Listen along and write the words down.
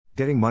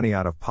Getting Money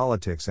Out of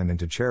Politics and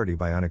Into Charity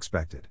by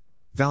Unexpected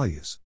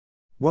Values.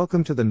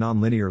 Welcome to the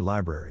Nonlinear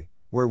Library,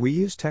 where we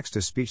use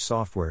text-to-speech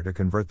software to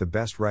convert the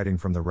best writing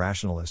from the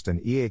rationalist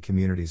and EA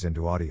communities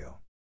into audio.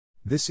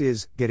 This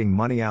is Getting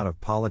Money Out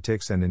of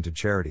Politics and Into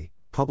Charity,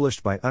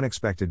 published by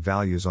Unexpected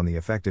Values on the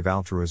Effective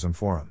Altruism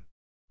Forum.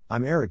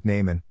 I'm Eric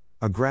Naiman,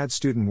 a grad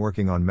student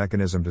working on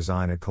mechanism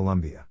design at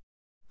Columbia.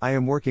 I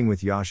am working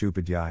with Yash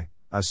Upadhyay,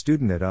 a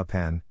student at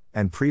UPenn,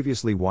 and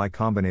previously Y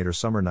Combinator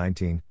Summer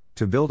 19,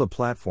 to build a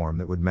platform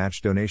that would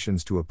match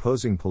donations to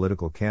opposing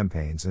political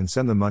campaigns and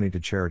send the money to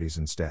charities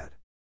instead.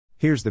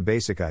 Here's the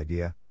basic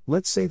idea.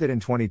 Let's say that in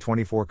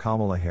 2024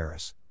 Kamala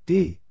Harris,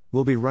 D,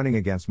 will be running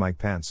against Mike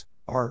Pence,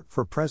 R,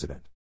 for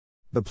president.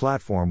 The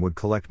platform would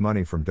collect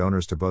money from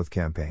donors to both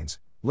campaigns.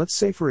 Let's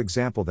say for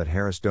example that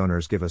Harris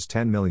donors give us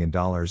 $10 million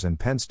and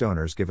Pence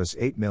donors give us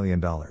 $8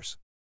 million.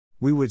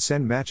 We would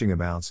send matching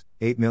amounts,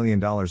 $8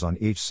 million on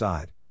each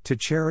side, to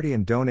charity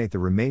and donate the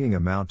remaining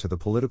amount to the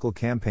political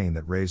campaign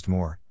that raised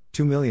more,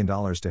 $2 million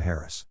to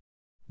Harris.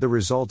 The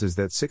result is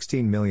that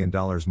 $16 million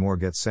more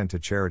gets sent to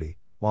charity,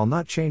 while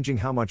not changing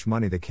how much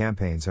money the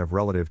campaigns have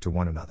relative to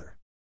one another.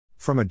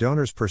 From a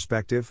donor's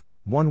perspective,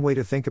 one way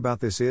to think about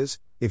this is,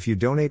 if you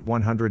donate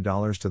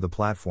 $100 to the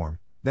platform,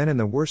 then in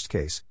the worst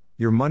case,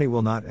 your money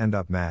will not end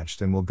up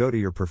matched and will go to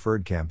your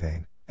preferred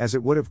campaign, as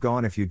it would have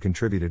gone if you'd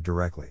contributed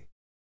directly.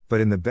 But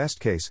in the best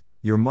case,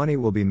 your money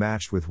will be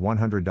matched with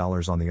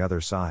 $100 on the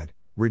other side,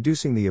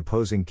 reducing the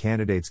opposing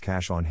candidate's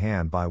cash on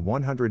hand by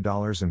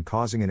 $100 and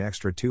causing an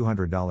extra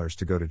 $200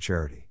 to go to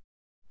charity.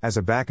 As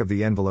a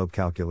back-of-the-envelope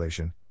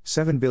calculation,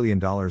 $7 billion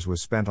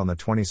was spent on the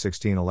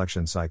 2016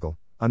 election cycle,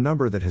 a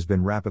number that has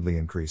been rapidly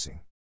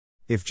increasing.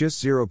 If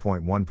just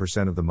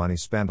 0.1% of the money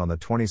spent on the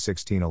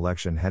 2016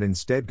 election had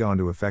instead gone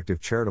to effective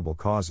charitable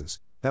causes,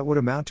 that would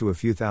amount to a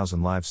few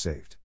thousand lives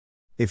saved.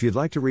 If you'd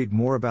like to read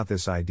more about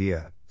this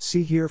idea,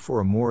 see here for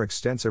a more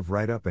extensive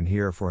write-up and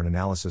here for an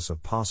analysis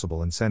of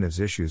possible incentives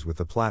issues with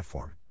the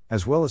platform,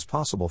 as well as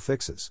possible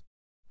fixes.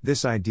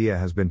 This idea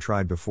has been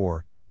tried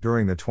before.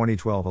 During the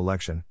 2012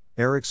 election,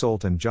 Eric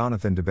Solt and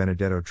Jonathan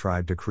DiBenedetto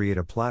tried to create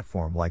a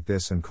platform like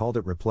this and called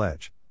it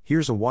Repledge.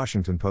 Here's a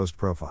Washington Post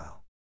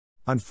profile.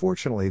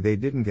 Unfortunately, they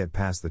didn't get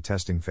past the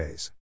testing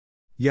phase.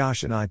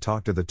 Yash and I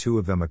talked to the two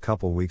of them a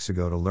couple weeks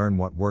ago to learn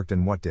what worked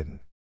and what didn't.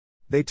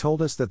 They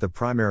told us that the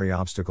primary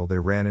obstacle they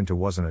ran into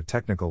wasn't a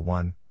technical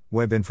one,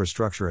 web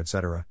infrastructure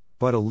etc.,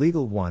 but a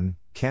legal one.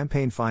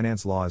 Campaign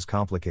finance law is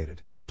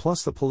complicated,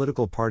 plus the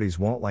political parties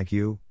won't like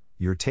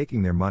you're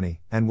taking their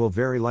money, and will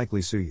very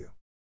likely sue you.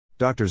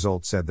 Dr.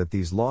 Zolt said that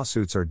these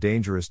lawsuits are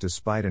dangerous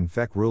despite an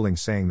FEC ruling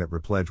saying that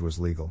Repledge was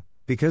legal,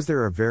 because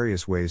there are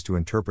various ways to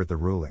interpret the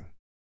ruling.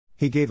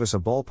 He gave us a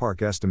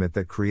ballpark estimate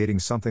that creating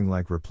something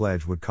like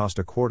Repledge would cost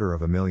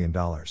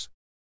 $250,000.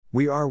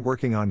 We are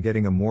working on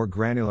getting a more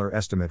granular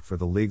estimate for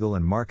the legal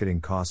and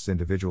marketing costs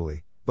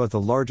individually, but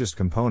the largest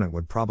component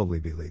would probably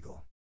be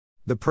legal.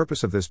 The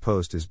purpose of this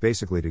post is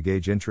basically to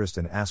gauge interest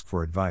and ask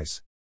for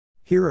advice.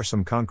 Here are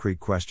some concrete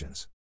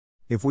questions.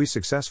 If we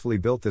successfully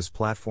built this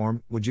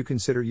platform, would you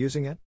consider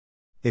using it?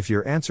 If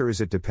your answer is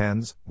it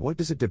depends, what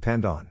does it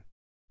depend on?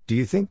 Do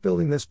you think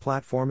building this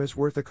platform is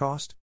worth the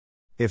cost?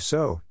 If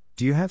so,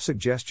 do you have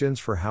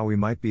suggestions for how we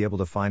might be able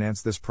to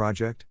finance this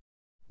project?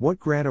 What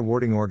grant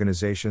awarding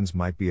organizations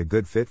might be a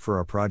good fit for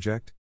our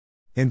project?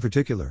 In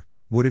particular,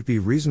 would it be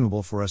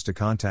reasonable for us to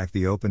contact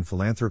the Open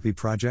Philanthropy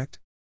Project?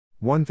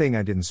 One thing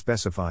I didn't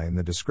specify in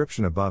the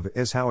description above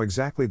is how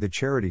exactly the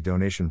charity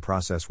donation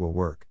process will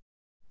work.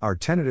 Our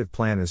tentative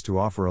plan is to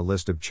offer a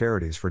list of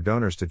charities for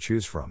donors to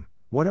choose from.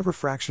 Whatever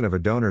fraction of a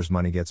donor's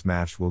money gets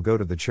matched will go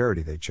to the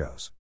charity they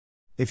chose.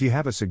 If you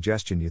have a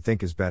suggestion you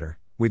think is better,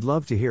 we'd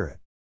love to hear it.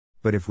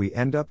 But if we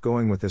end up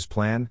going with this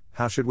plan,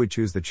 how should we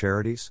choose the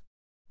charities?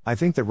 I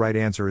think the right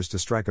answer is to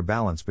strike a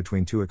balance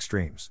between two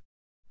extremes.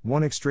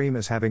 One extreme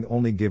is having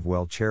only give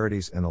well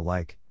charities and the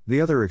like,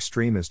 the other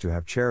extreme is to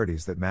have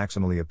charities that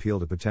maximally appeal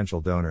to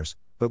potential donors,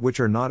 but which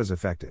are not as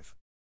effective.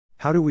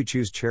 How do we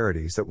choose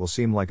charities that will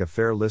seem like a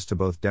fair list to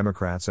both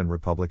Democrats and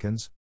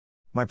Republicans?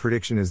 My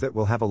prediction is that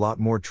we'll have a lot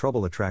more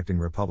trouble attracting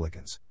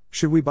Republicans.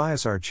 Should we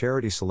bias our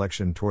charity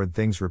selection toward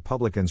things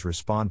Republicans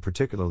respond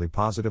particularly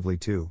positively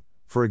to?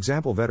 For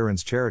example,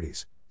 veterans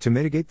charities, to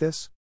mitigate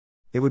this?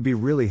 It would be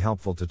really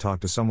helpful to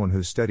talk to someone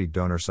who's studied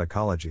donor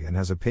psychology and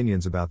has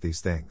opinions about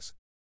these things.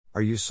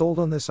 Are you sold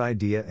on this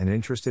idea and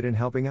interested in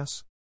helping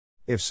us?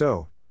 If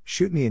so,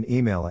 shoot me an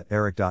email at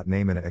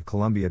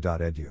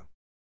eric.naiman@columbia.edu.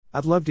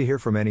 I'd love to hear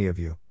from any of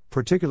you,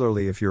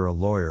 particularly if you're a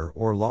lawyer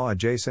or law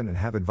adjacent and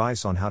have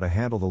advice on how to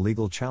handle the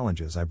legal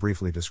challenges I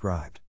briefly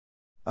described.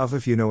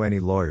 If you know any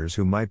lawyers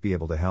who might be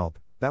able to help,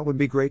 that would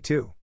be great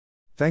too.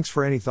 Thanks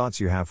for any thoughts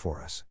you have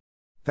for us.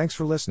 Thanks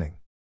for listening.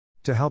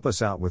 To help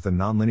us out with the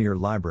Nonlinear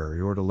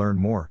Library or to learn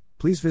more,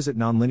 please visit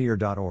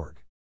nonlinear.org.